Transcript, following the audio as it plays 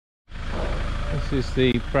This is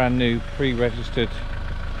the brand new pre-registered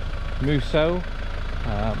Musso.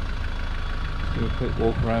 Do a quick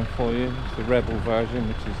walk around for you. It's the Rebel version,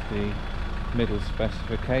 which is the middle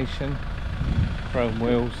specification. Chrome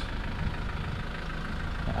wheels,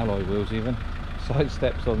 alloy wheels even. Side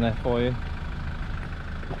steps on there for you.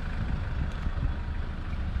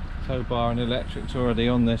 Tow bar and electrics already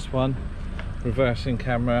on this one. Reversing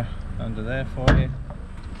camera under there for you.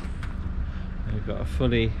 And you've got a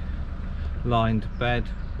fully lined bed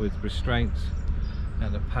with restraints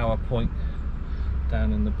and a power point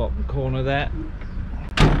down in the bottom corner there.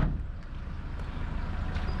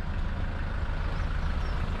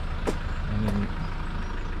 And then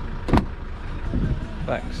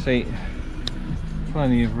back seat,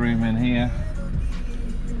 plenty of room in here.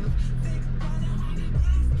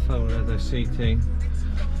 Faux leather seating,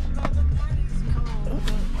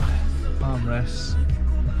 armrests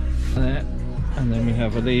there, and then we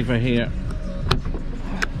have a lever here,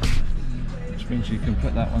 which means you can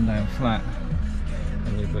put that one down flat,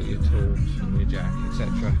 and you've got your tools and your jack,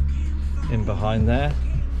 etc. in behind there,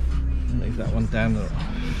 and leave that one down the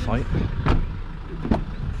fight.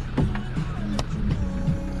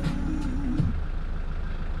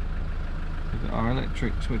 We've got our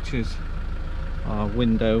electric switches, our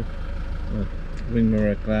window, wing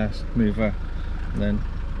mirror glass mover, and then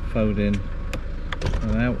fold in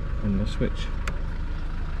and out on the switch.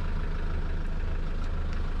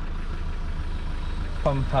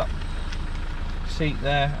 Pump up seat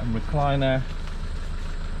there and recliner,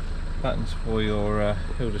 buttons for your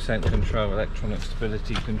hill descent control, electronic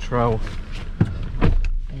stability control,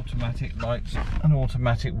 automatic lights and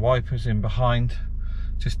automatic wipers in behind.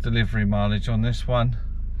 Just delivery mileage on this one.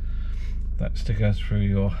 That's to go through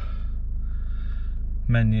your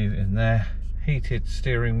menu in there. Heated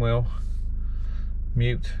steering wheel,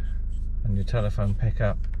 mute, and your telephone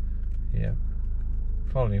pickup. Yeah,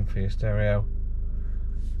 volume for your stereo.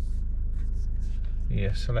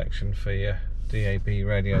 Yeah, selection for your DAB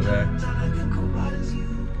radio there.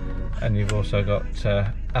 And you've also got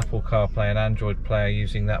Apple CarPlay and Android Player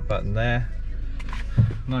using that button there.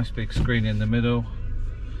 Nice big screen in the middle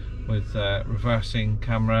with reversing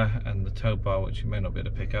camera, and the tow bar, which you may not be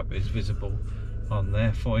able to pick up, is visible on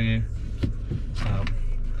there for you.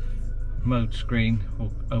 Mode screen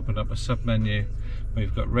will open up a sub menu.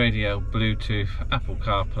 We've got radio, Bluetooth, Apple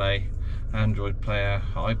CarPlay, Android Player,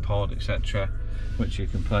 iPod, etc., which you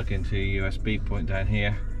can plug into your USB point down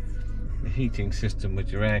here. The heating system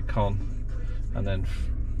with your aircon, and then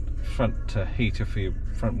front heater for your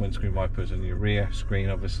front windscreen wipers and your rear screen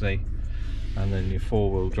obviously, and then your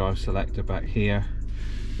four-wheel drive selector back here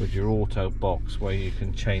with your auto box where you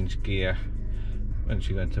can change gear. Once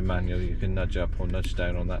you go into manual, you can nudge up or nudge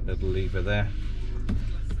down on that little lever there.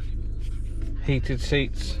 Heated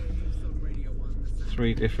seats,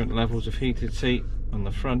 3 different levels of heated seat on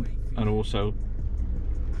the front, and also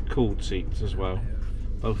cooled seats as well.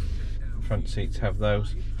 Both front seats have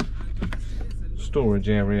those. Storage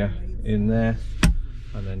area in there,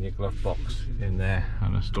 and then your glove box in there,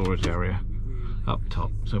 and a storage area up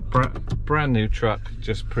top. So brand new truck,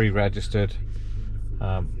 just pre-registered.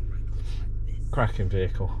 Cracking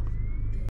vehicle.